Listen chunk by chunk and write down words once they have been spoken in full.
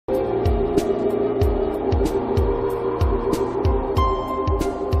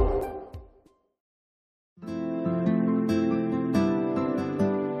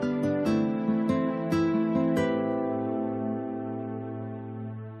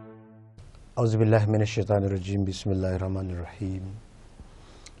أعوذ بالله من الشيطان الرجيم بسم الله الرحمن الرحيم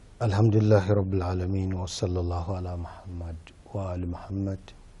الحمد لله رب العالمين وصلى الله على محمد وآل محمد.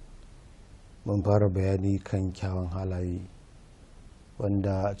 Mun fara bayani kan kyawun halaye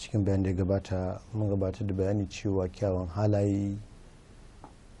wanda a cikin bayan da ya gabata mun gabatar da bayani cewa kyawun halaye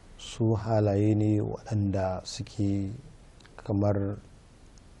su halaye ne waɗanda suke kamar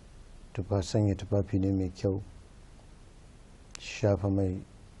sanya tufafi ne mai kyau, shafa mai,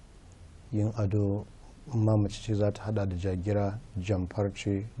 yin ado, mace ce za ta hada da jagira,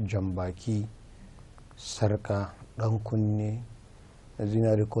 jamfarce, jambaki, sarka, dan kunne,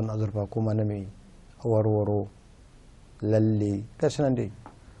 zinari ko na azurfa kuma na mai awarwaro, lalle, gashi nan dai.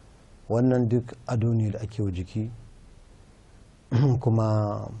 Wannan duk ado ne da ake wa jiki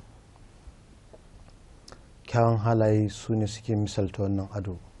kuma kyawun halaye su ne suke misalta wannan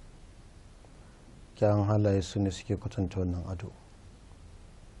ado, kyawun halaye su ne suke kwatanta wannan ado.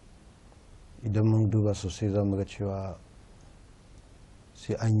 Idan mun duba sosai za mu ga cewa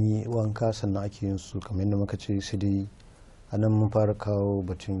sai an yi wanka sannan ake yin su, kamar yadda muka ce. Sai dai a nan mun fara kawo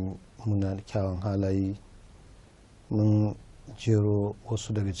batun muna kyawun halaye, mun jero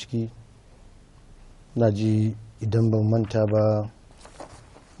wasu daga ciki. Na ji idan ban manta ba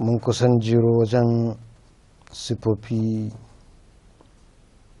mun kusan jero wajen sifofi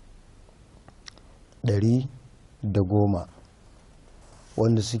 110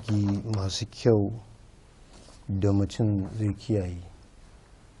 wanda suke masu kyau da mutum zai kiyaye.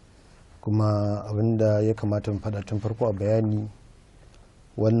 Kuma abinda ya kamata mu faɗa tun farko a bayani,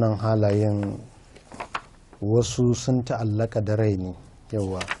 wannan halayen wasu sun ta'allaka da rai ne.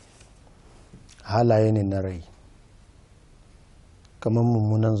 Yawa, halaye ne na rai, kamar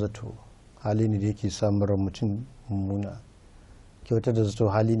mummunan zato hali ne da yake samun ran mutum mummuna, kyautar da zato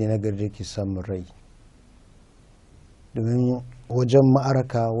hali ne na gari da yake samun rai. Domin wajen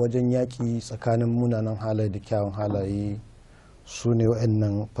ma'araka, wajen yaƙi tsakanin munanan halaye da kyawun halaye su ne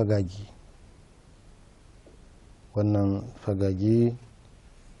waɗannan fagage. Wannan fagage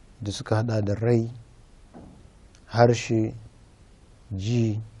da suka hada da rai, harshe,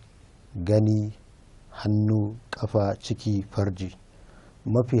 ji, gani, hannu, kafa, ciki, farji.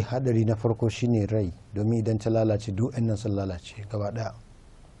 Mafi hadari na farko shine rai, domin idan ta lalace duk nan sun lalace gaba daya.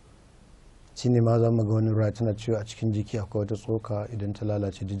 Shine ma za mu ga wani ruwa tana cewa a cikin jiki akwai wata tsoka, idan ta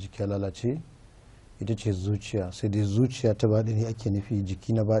lalace duk jiki ya lalace, ita ce zuciya. Sai dai zuciya ta baɗini ake nufi,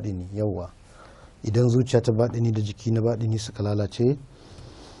 jiki na baɗini. Yawa, idan zuciya ta baɗini da jiki na baɗini suka lalace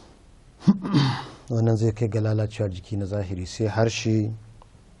wannan zai kai ga lalacewa jiki na zahiri. Sai harshe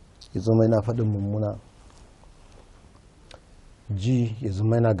ya zama yana faɗin mummuna, ji ya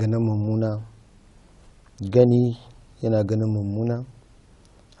zama yana ganin mummuna, gani yana ganin mummuna,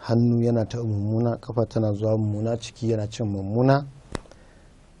 hannu yana ta mummuna, kafa tana zuwa mummuna, ciki yana cin mummuna,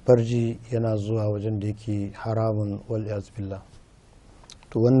 farji yana zuwa wajen da yake haramun, wal billah.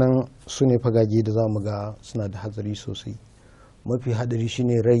 To wannan su ne fagage da za mu ga suna da hatsari sosai. Mafi hadari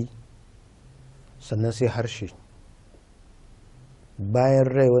shine rai, sannan sai harshe. Bayan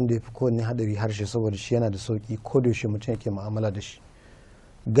rai wanda ya fi kowane hadari harshe, saboda shi yana da sauki ko da yaushe mutum yake mu'amala da shi.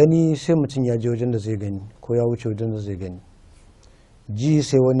 Gani sai mutum ya je wajen da zai gani ko ya wuce wajen da zai gani. Ji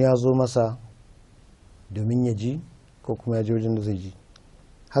sai wani ya zo masa domin ya ji ko kuma ya je wajen da zai ji.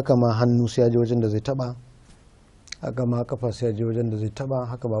 Haka ma hannu sai ya je wajen da zai taba, haka ma kafa sai ya je wajen da zai taba,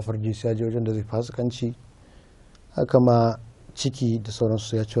 haka ma farji sai ya je wajen da zai fasikanci, haka ma ciki da sauransu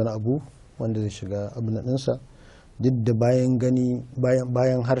sai ya ci wani abu wanda zai shiga abin ɗinsa. Duk da bayan gani,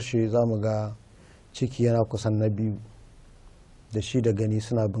 bayan harshe za mu ga ciki yana kusan na biyu, da shi da gani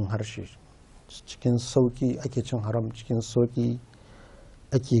suna bin harshe. Cikin sauki ake cin haram, cikin sauki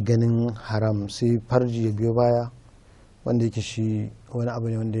ake ganin haram. Sai farji ya biyo baya, wanda yake shi wani abu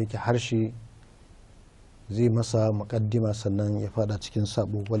ne wanda yake harshe zai masa muƙaddima sannan ya fada cikin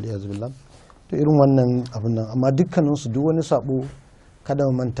sabo, wal billah. To irin wannan abin nan, amma dukkaninsu duk wani sabo kada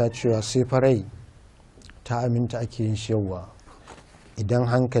mu manta cewa sai farai ta aminta ake yin shi. Yawa, idan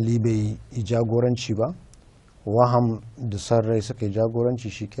hankali bai yi jagoranci ba, waham da san rai suka yi jagoranci,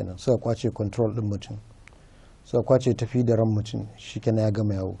 shikenan suka kwace control din mutum, suka kwace tafi da ran mutum, shikenan ya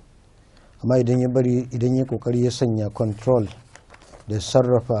gama yawo. amma idan ya bari, idan ya kokari ya sanya control da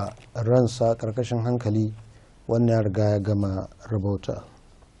sarrafa ransa karkashin hankali, wannan ya riga ya gama rabauta.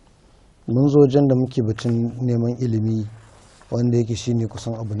 Mun zo wajen da muke batun neman ilimi, wanda yake shine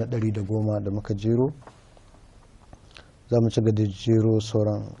kusan abu na 110 da muka jero. Za mu ci gaba da jero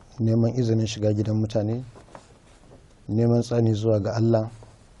sauran: neman izinin shiga gidan mutane, neman tsani zuwa ga Allah,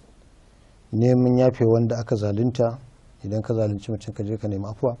 neman yafe wanda aka zalunta, idan ka zalunci mutum ka je ka nemi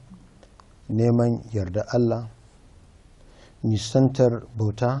afuwa, neman yarda Allah, nisantar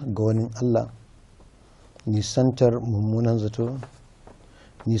bauta ga wani Allah, nisantar mummunan zato,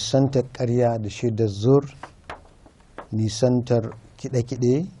 nisantar ƙarya da shaidar zur, nisantar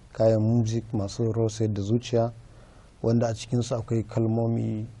kiɗe-kiɗe, kayan music masu rausayar da zuciya wanda a cikinsu akwai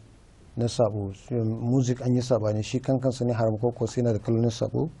kalmomi na sabo. Music an yi sabani shi kansa ne haram ko sai na da kalmomin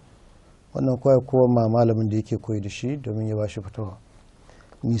sabo. Wannan kowa ma malamin da yake koyi da shi domin ya bashi fatawa.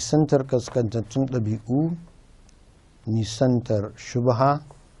 Nisantar kaskantattun ɗabi'u, nisantar shubha,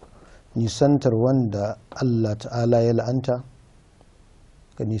 nisantar wanda Allah ta'ala ya la'anta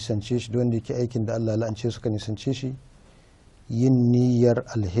ka nisance shi, wanda yake aikin da Allah la'ance su ka nisance shi. Yin niyyar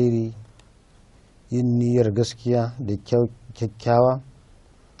alheri, yin niyyar gaskiya da kyakkyawa,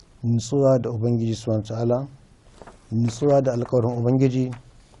 nutsuwa da Ubangiji subhanahu ta'ala, nutsuwa da alkawarin Ubangiji,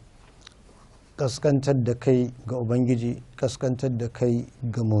 kaskantar da kai ga Ubangiji, kaskantar da kai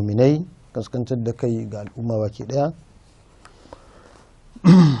ga muminai, kaskantar da kai ga al'umma baki daya,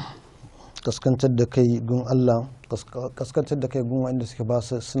 kaskantar da kai gun Allah, kaskantar da kai gun wanda suke ba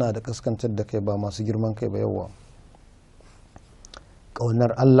suna da kaskantar da kai ba masu girman kai ba yawa.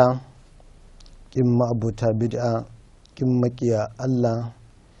 Ƙaunar Allah, ƙin ma'abuta bid'a, ƙin maƙiya Allah,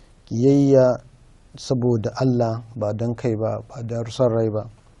 ƙiyayya saboda Allah ba don kai ba don son rai ba,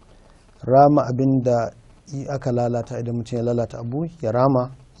 rama abin da aka lalata idan mutum ya lalata abu ya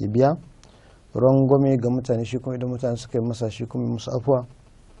rama ya biya, rangwame ga mutane shi kuma idan mutane suka yi masa shi kuma musu afuwa,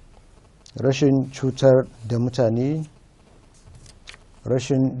 rashin cutar da mutane,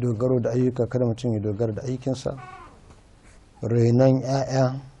 rashin dogaro da ayyuka, kada mutum ya dogara da aikinsa, rainon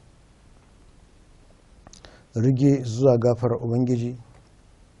 'ya'ya, rige zuwa gafar Ubangiji,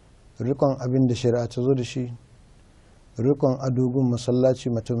 rikon abin da shari'a ta zo da shi, rikon adogun masallaci,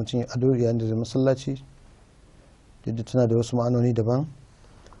 mutum ya ado yayin da zai masallaci duk da tana da wasu ma'anoni daban,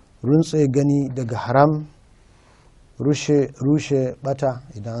 runtse gani daga haram, rushe bata,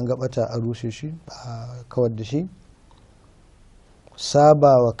 idan an ga bata a rushe shi a kawar da shi,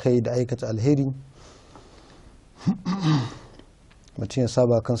 saba wa kai da aikata alheri, mutum ya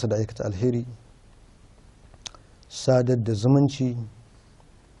saba kansa da aikata alheri, sadar da zumunci,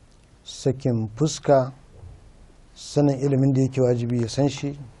 sakin fuska, sanin ilimin da yake wajibi ya san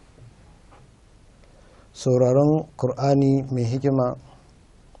shi, sauraron Kur'ani mai hikima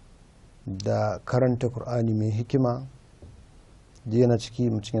da karanta Kur'ani mai hikima da yana ciki,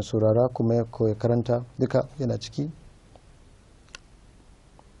 mutum ya saurara kuma ya koya karanta duka yana ciki.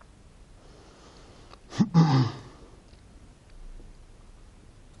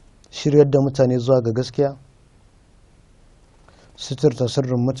 Shiryar da mutane zuwa ga gaskiya, suturta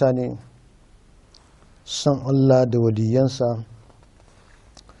sirrin mutane, san Allah da waliyansa,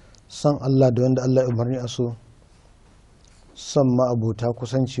 san Allah da wanda Allah ya umarni a so, san ma'abota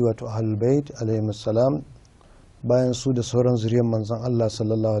kusanci wato ahlul bait alaihi salam bayan su da sauran zuriyar manzon Allah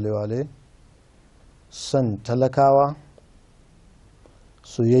sallallahu alaihi wa san talakawa,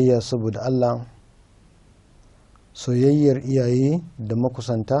 soyayya saboda Allah, soyayyar iyaye da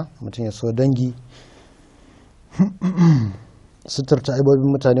makusanta, mutum ya so dangi, suturta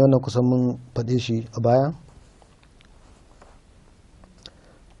aibobin mutane, wannan kusan mun faɗe shi a baya,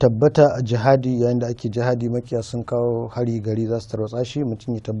 tabbata a jihadi yayin da ake jihadi makiya sun kawo hari gari za su tarwatsa shi,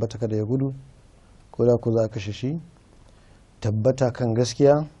 mutum ya tabbata kada ya gudu ko da ku za a kashe shi, tabbata kan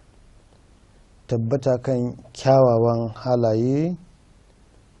gaskiya, tabbata kan kyawawan halaye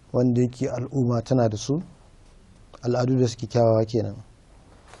wanda yake al'umma tana da su, al'adu da suke kyawawa kenan,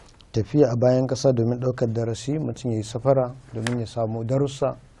 tafiya a bayan ƙasa domin ɗaukar darasi, mutum ya yi safara domin ya samu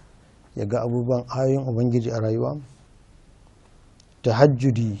darussa ya ga abubuwan ayoyin Ubangiji a rayuwa,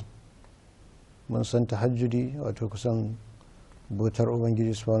 tahajjudi, mun san tahajjudi wato kusan bautar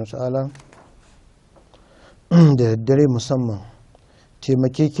Ubangiji subhanahu ta'ala da daddare musamman,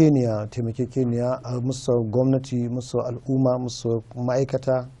 taimakekeniya a musu gwamnati, musu al'umma, musu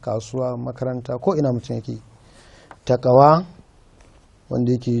ma'aikata, kasuwa, makaranta, ko ina mutum yake, takawa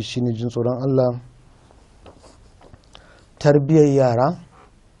wanda yake shine jin tsoron Allah, tarbiyyar yara,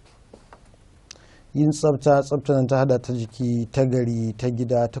 yin tsafta nan ta hada ta jiki, ta gari, ta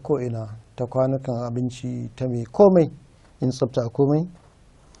gida, ta ko'ina, ta kwanukan abinci, ta mai komai, yin tsafta a komai,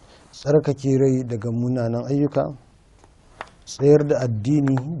 tsarkake rai daga munanan ayyuka, tsayar da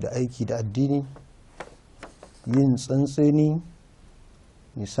addini da aiki da addini, yin tsantseni,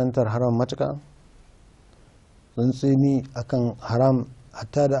 nisantar haram matuka, tsantseni akan haram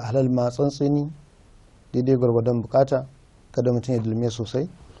hatta da halal ma tsantseni daidai gwargwadon bukata, kada mutum ya dulme sosai,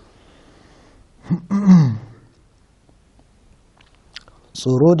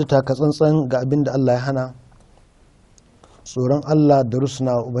 tsoro da taka tsantsan ga abin da Allah ya hana, tsoron Allah da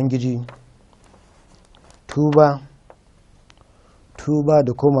rusuna Ubangiji, tuba tuba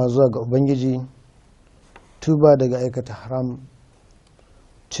da koma zuwa ga ubangiji, tuba daga aikata haram,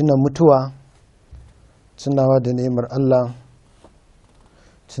 tuna mutuwa, tunawa da ni'imar Allah,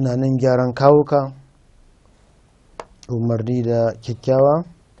 tunanin gyaran kawuka, umarni da kyakkyawa,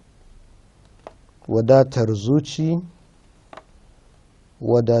 wadatar zuci,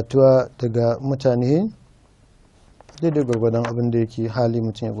 wadatuwa daga mutane, daidai gwargwadon abin da yake hali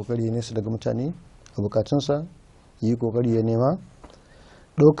mutum ya kokari ya nesa daga mutane a bukatunsa, yi kokari ya nema,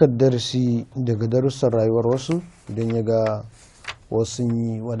 ɗaukar darasi daga darussan rayuwar wasu idan ya ga wasu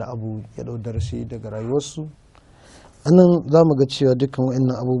yi wani abu ya ɗau darasi daga rayuwarsu. Anan za mu ga cewa dukkan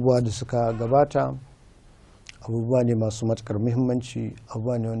waɗannan abubuwa da suka gabata abubuwa ne masu matukar muhimmanci,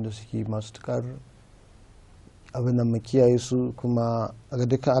 abubuwa ne wanda suke masu tukar abin da mu kiyaye su, kuma ga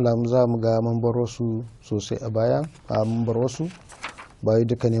dukkan alamu za mu ga mun bar wasu sosai a baya, mun bar wasu ba yi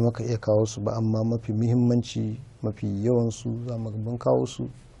duka ne maka iya kawo su ba, amma mafi muhimmanci mafi yawansu za mu ga kawo su.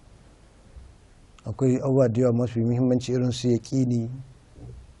 Akwai abubuwa da yawa mafi muhimmanci irin su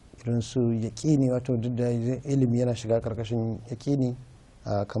yaƙini, wato duk da ilimi yana shiga karkashin yaƙini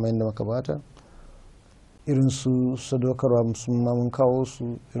kamar yadda muka bata, irin su sadaukarwa musamman mun kawo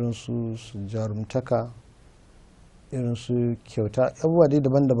su, irin su jarumtaka, irin su kyauta, abubuwa dai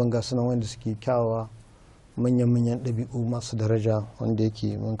daban-daban ga sunan wanda suke kyawawa, manyan ɗabi'u masu daraja wanda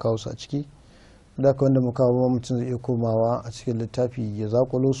yake mun kawo su a ciki. Da ka wanda mu kawo mutum zai iya komawa a cikin littafi ya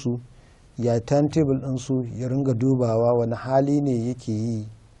zakulo su, ya timetable ɗinsu ya ringa dubawa wani hali ne yake yi,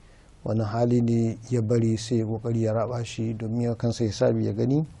 wani hali ne ya bari sai ya kokari ya raba shi domin ya kansa hisabi ya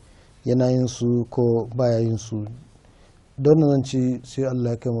gani yana yin su ko baya yin su. Don nan ci sai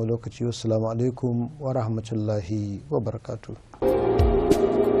Allah ya kai mu lokaci. Wassalamu alaikum wa rahmatullahi wa barakatuh.